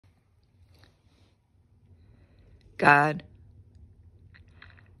God,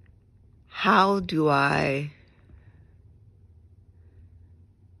 how do I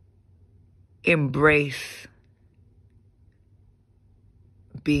embrace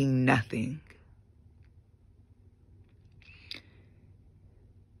being nothing?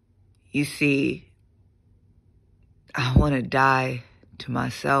 You see, I want to die to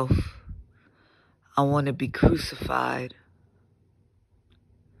myself. I want to be crucified.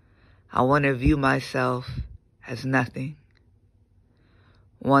 I want to view myself as nothing.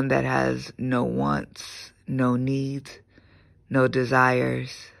 One that has no wants, no needs, no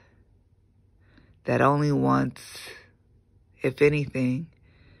desires. That only wants, if anything,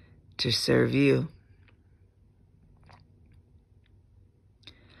 to serve you.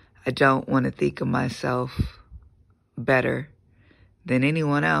 I don't want to think of myself better than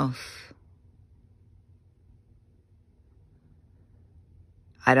anyone else.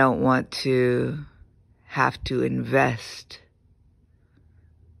 I don't want to have to invest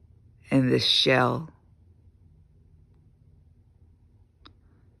in this shell.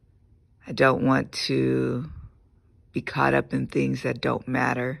 I don't want to be caught up in things that don't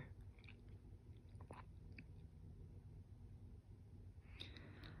matter.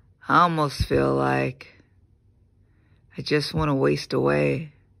 I almost feel like I just want to waste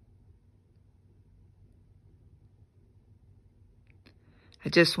away. I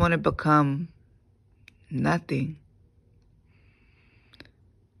just want to become nothing.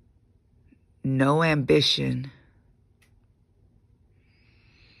 No ambition.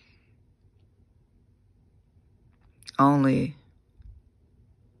 Only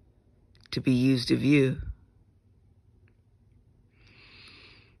to be used of you.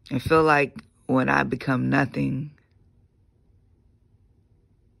 I feel like when I become nothing,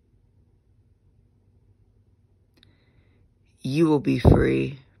 you will be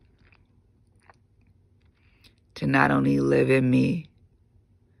free to not only live in me,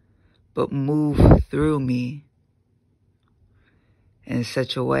 but move through me in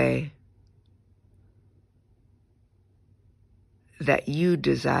such a way that you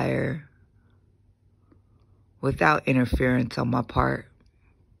desire without interference on my part.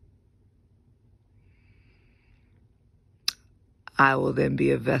 I will then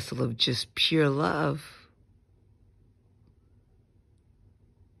be a vessel of just pure love.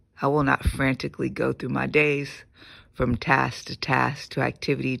 I will not frantically go through my days from task to task, to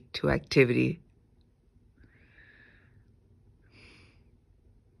activity.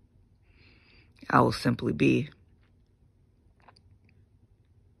 I will simply be.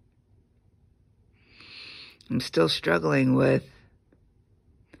 I'm still struggling with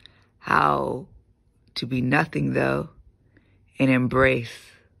how to be nothing, though, and embrace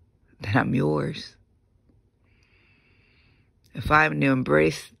that I'm yours. If I'm to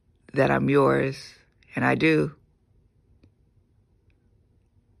embrace that I'm yours, and I do,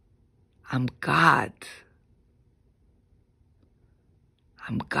 I'm God's.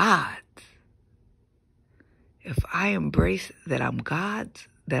 I'm God's. If I embrace that I'm God's,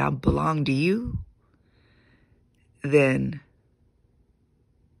 that I belong to you, then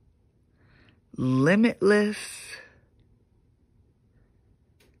limitless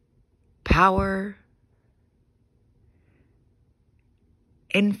power,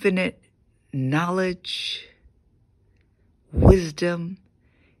 infinite knowledge, wisdom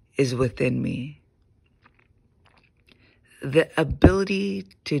is within me. The ability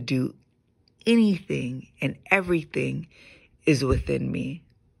to do anything and everything is within me.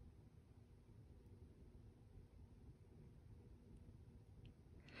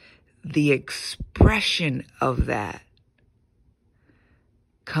 The expression of that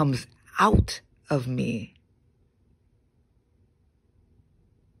comes out of me.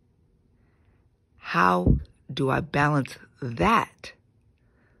 How do I balance that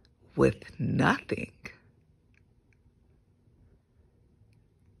with nothing?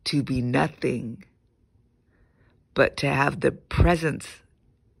 To be nothing, but to have the presence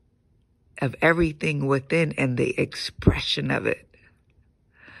of everything within and the expression of it.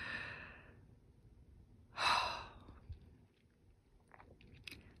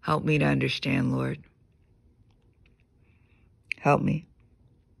 Help me to understand, Lord. Help me.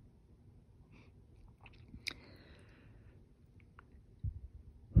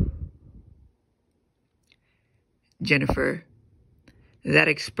 Jennifer, that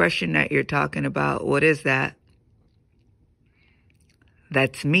expression that you're talking about, what is that?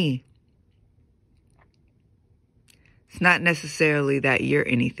 That's me. It's not necessarily that you're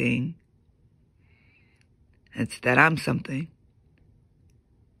anything. It's that I'm something.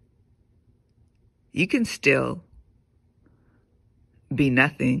 You can still be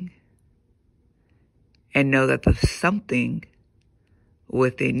nothing and know that the something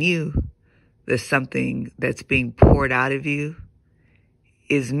within you, the something that's being poured out of you,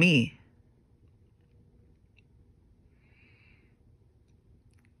 is me.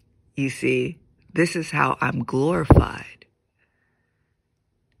 You see, this is how I'm glorified.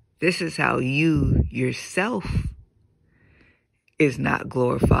 This is how you yourself is not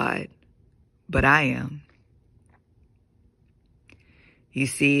glorified, but I am. You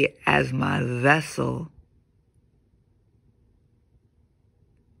see, as my vessel,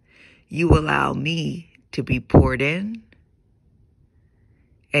 you allow me to be poured in,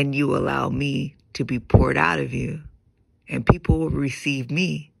 and you allow me to be poured out of you, and people will receive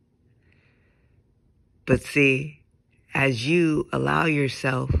me. But see, as you allow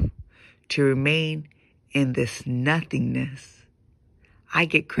yourself to remain in this nothingness, I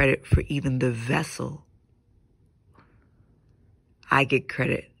get credit for even the vessel. I get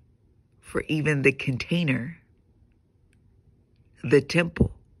credit for even the container, the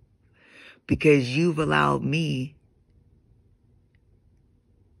temple, because you've allowed me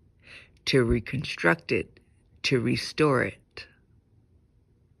to reconstruct it, to restore it,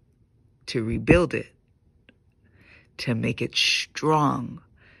 to rebuild it, to make it strong,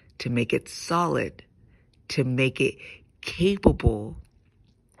 to make it solid, to make it capable,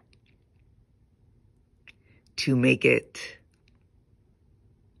 to make it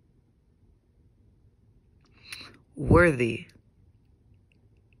worthy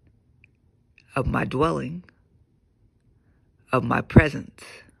of my dwelling, of my presence.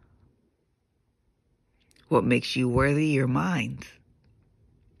 What makes you worthy? Your mind.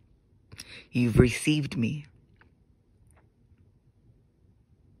 You've received me.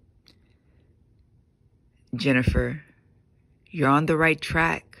 Jennifer, you're on the right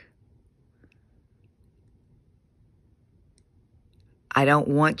track. I don't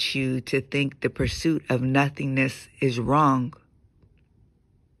want you to think the pursuit of nothingness is wrong.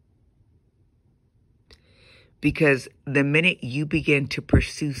 Because the minute you begin to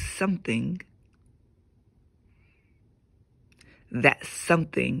pursue something, that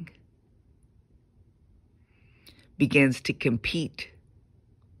something begins to compete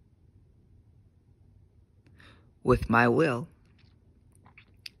with my will.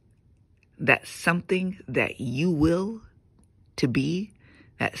 That something that you will to be,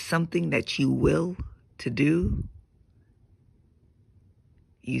 that something that you will to do,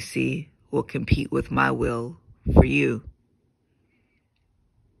 you see, will compete with my will for you.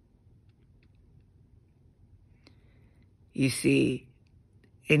 You see,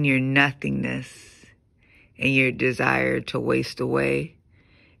 in your nothingness, in your desire to waste away,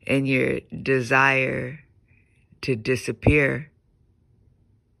 in your desire to disappear,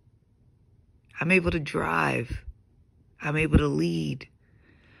 I'm able to drive. I'm able to lead.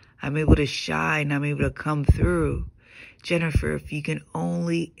 I'm able to shine. I'm able to come through. Jennifer, if you can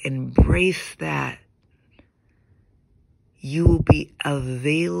only embrace that, you will be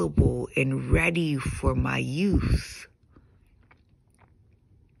available and ready for my use.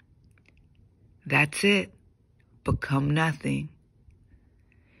 That's it. Become nothing.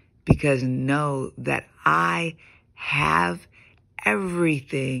 Because know that I have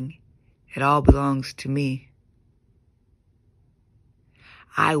everything. It all belongs to me.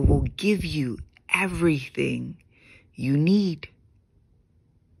 I will give you everything you need.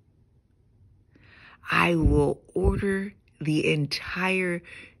 I will order the entire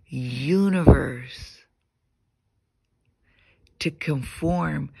universe to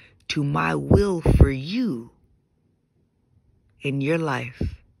conform to my will for you in your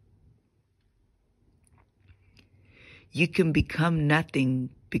life. You can become nothing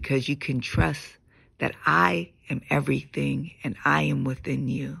because you can trust that I am everything and I am within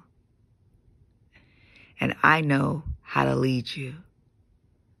you. And I know how to lead you.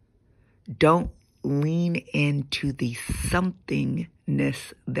 Don't lean into the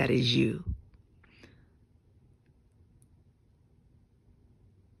somethingness that is you.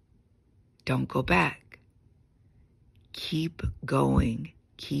 Don't go back. Keep going.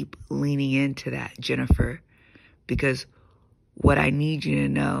 Keep leaning into that, Jennifer, because what I need you to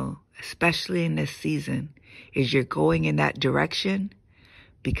know, especially in this season, is you're going in that direction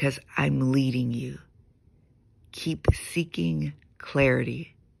because I'm leading you. Keep seeking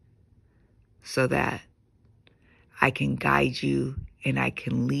clarity so that I can guide you and I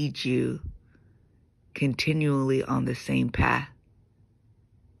can lead you continually on the same path.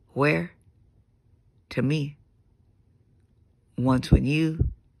 Where? To me. Once when you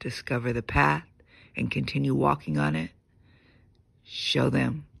discover the path and continue walking on it, show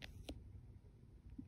them